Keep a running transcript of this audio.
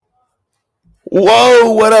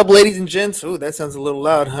Whoa, what up, ladies and gents? Ooh, that sounds a little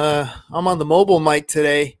loud, huh? I'm on the mobile mic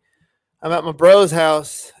today. I'm at my bro's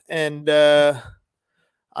house and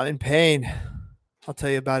I'm in pain. I'll tell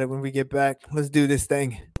you about it when we get back. Let's do this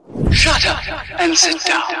thing. Shut up and sit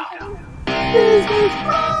down.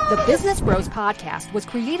 The Business Bros Podcast was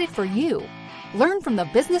created for you. Learn from the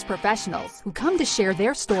business professionals who come to share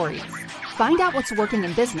their stories. Find out what's working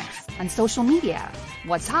in business and social media,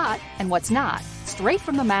 what's hot and what's not, straight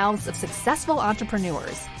from the mouths of successful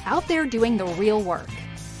entrepreneurs out there doing the real work.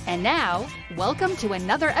 And now, welcome to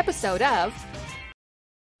another episode of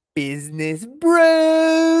Business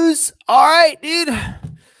Bros. All right, dude.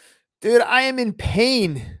 Dude, I am in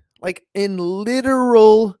pain. Like in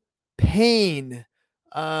literal pain.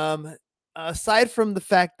 Aside from the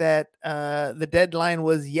fact that the deadline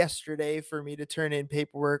was yesterday for me to turn in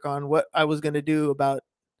paperwork on what I was going to do about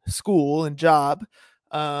school and job,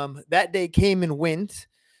 that day came and went.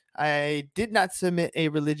 I did not submit a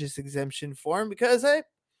religious exemption form because I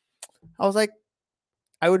was like,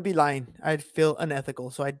 I would be lying. I'd feel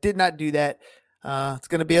unethical. So I did not do that. It's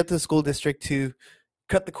going to be up to the school district to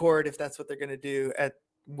cut the cord if that's what they're going to do at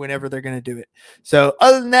whenever they're going to do it. So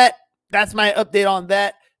other than that, that's my update on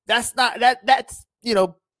that. That's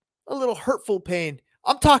a little hurtful pain.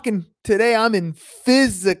 I'm talking today, I'm in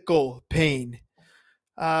physical pain.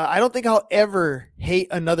 I don't think I'll ever hate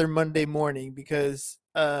another Monday morning because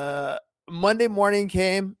Monday morning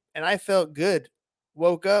came and I felt good.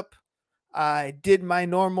 Woke up, I did my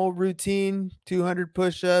normal routine, 200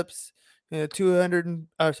 push-ups,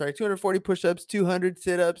 240 push-ups, 200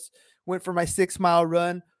 sit-ups, went for my 6-mile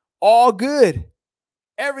run. All good.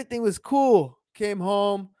 Everything was cool. Came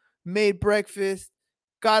home, made breakfast,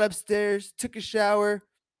 got upstairs, took a shower.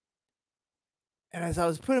 And as I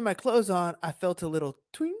was putting my clothes on, I felt a little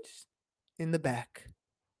twinge in the back.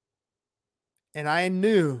 And I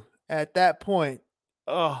knew at that point,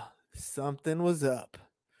 something was up.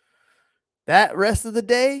 That rest of the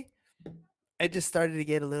day, I just started to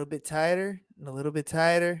get a little bit tighter and a little bit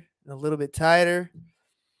tighter and a little bit tighter.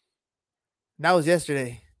 And that was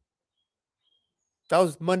yesterday. That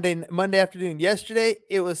was Monday afternoon. Yesterday,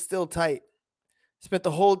 it was still tight. Spent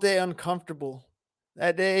the whole day uncomfortable.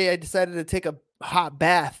 That day, I decided to take a hot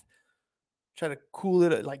bath. Try to cool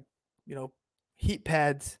it, like, heat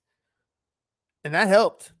pads. And that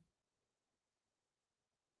helped.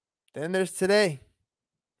 Then there's today.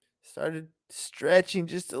 Started stretching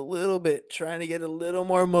just a little bit, trying to get a little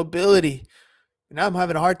more mobility. And now I'm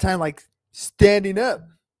having a hard time, like, standing up.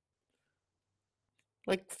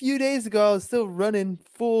 Like a few days ago, I was still running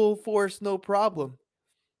full force, no problem.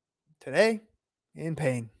 Today, in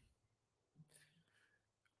pain.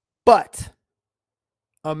 But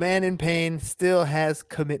a man in pain still has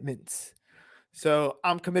commitments. So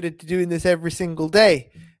I'm committed to doing this every single day.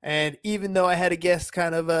 And even though I had a guest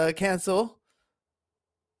kind of cancel,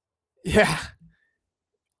 yeah,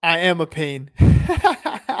 I am a pain.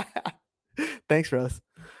 Thanks, Russ.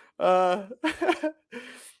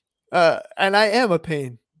 And I am a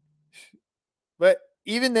pain. But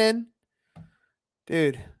even then,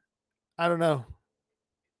 dude, I don't know.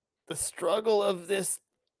 The struggle of this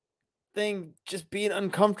thing just being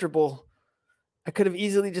uncomfortable, I could have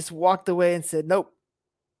easily just walked away and said, nope,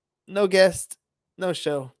 no guest, no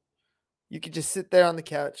show. You could just sit there on the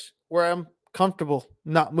couch where I'm comfortable,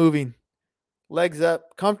 not moving. Legs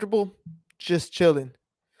up, comfortable, just chilling.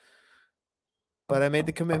 But I made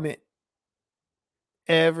the commitment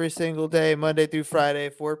every single day, Monday through Friday,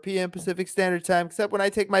 4 p.m. Pacific Standard Time, except when I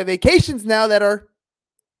take my vacations now that are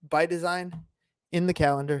by design in the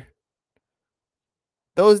calendar.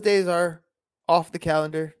 Those days are off the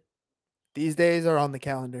calendar. These days are on the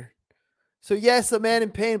calendar. So yes, a man in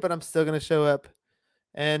pain, but I'm still going to show up.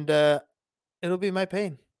 And it'll be my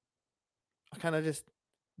pain. I'll kind of just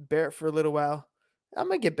bear it for a little while. I'm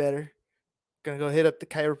going to get better. Going to go hit up the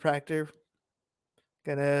chiropractor.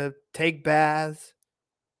 Going to take baths.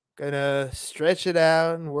 Going to stretch it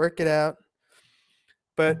out and work it out.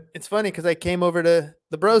 But it's funny because I came over to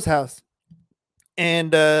the bro's house.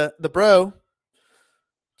 And the bro,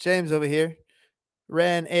 James over here,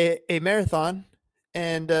 ran a marathon.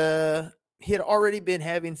 And he had already been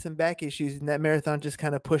having some back issues. And that marathon just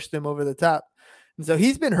kind of pushed him over the top. And so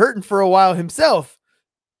he's been hurting for a while himself.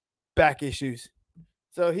 Back issues.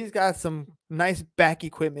 So he's got some nice back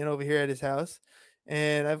equipment over here at his house.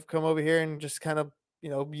 And I've come over here and just kind of,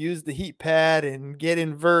 use the heat pad and get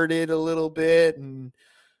inverted a little bit. And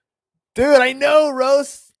dude, I know,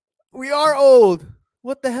 Rose, we are old.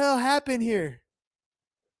 What the hell happened here?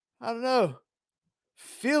 I don't know.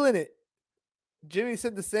 Feeling it. Jimmy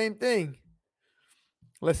said the same thing.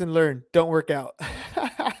 Lesson learned. Don't work out.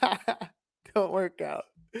 Don't work out.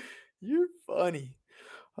 You're funny.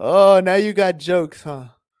 Oh, now you got jokes, huh?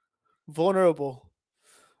 Vulnerable.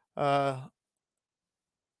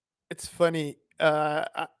 It's funny.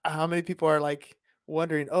 How many people are like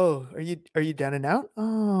wondering, "Oh, are you down and out?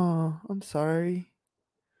 Oh, I'm sorry.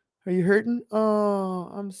 Are you hurting? Oh,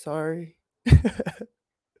 I'm sorry."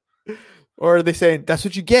 Or are they saying, "That's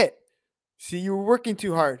what you get. See, you were working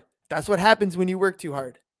too hard. That's what happens when you work too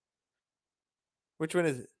hard." Which one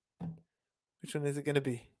is it? Which one is it going to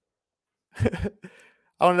be?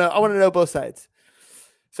 I want to know. I want to know both sides.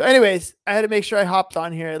 So, anyways, I had to make sure I hopped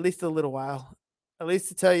on here at least a little while, at least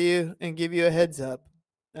to tell you and give you a heads up,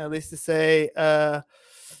 at least to say,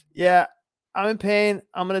 yeah, I'm in pain.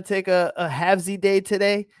 I'm gonna take a halvesy day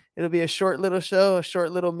today. It'll be a short little show, a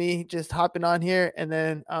short little me just hopping on here, and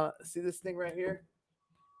then see this thing right here,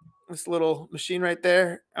 this little machine right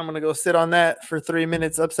there. I'm gonna go sit on that for 3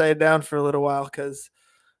 minutes upside down for a little while because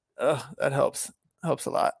that helps a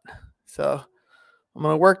lot. So I'm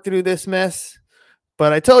gonna work through this mess.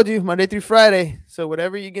 But I told you, Monday through Friday. So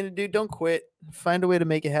whatever you're going to do, don't quit. Find a way to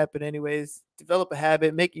make it happen anyways. Develop a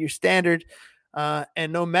habit. Make it your standard.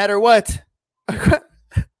 And no matter what,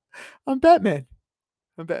 I'm Batman.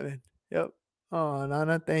 I'm Batman. Yep. Oh,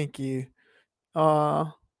 Nana, thank you.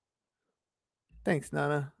 Thanks,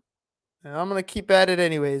 Nana. And I'm going to keep at it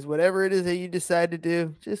anyways. Whatever it is that you decide to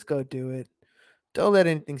do, just go do it. Don't let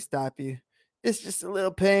anything stop you. It's just a little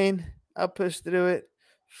pain. I'll push through it.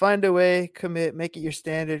 Find a way, commit, make it your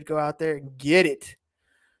standard, go out there and get it.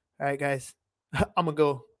 All right, guys. I'm going to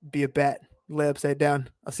go be a bat, lay upside down.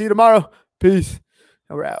 I'll see you tomorrow. Peace.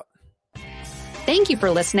 And we're out. Thank you for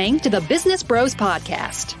listening to the Business Bros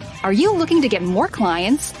Podcast. Are you looking to get more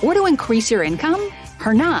clients or to increase your income?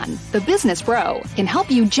 Hernan, the business bro, can help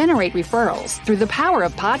you generate referrals through the power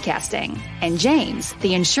of podcasting. And James,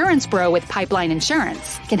 the insurance bro with Pipeline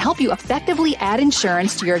Insurance, can help you effectively add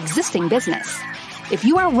insurance to your existing business. If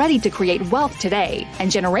you are ready to create wealth today and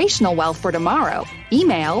generational wealth for tomorrow,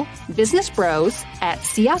 email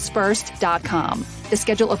businessbros@seeusfirst.com to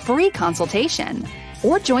schedule a free consultation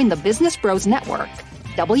or join the Business Bros Network,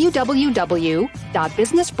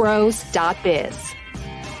 www.businessbros.biz.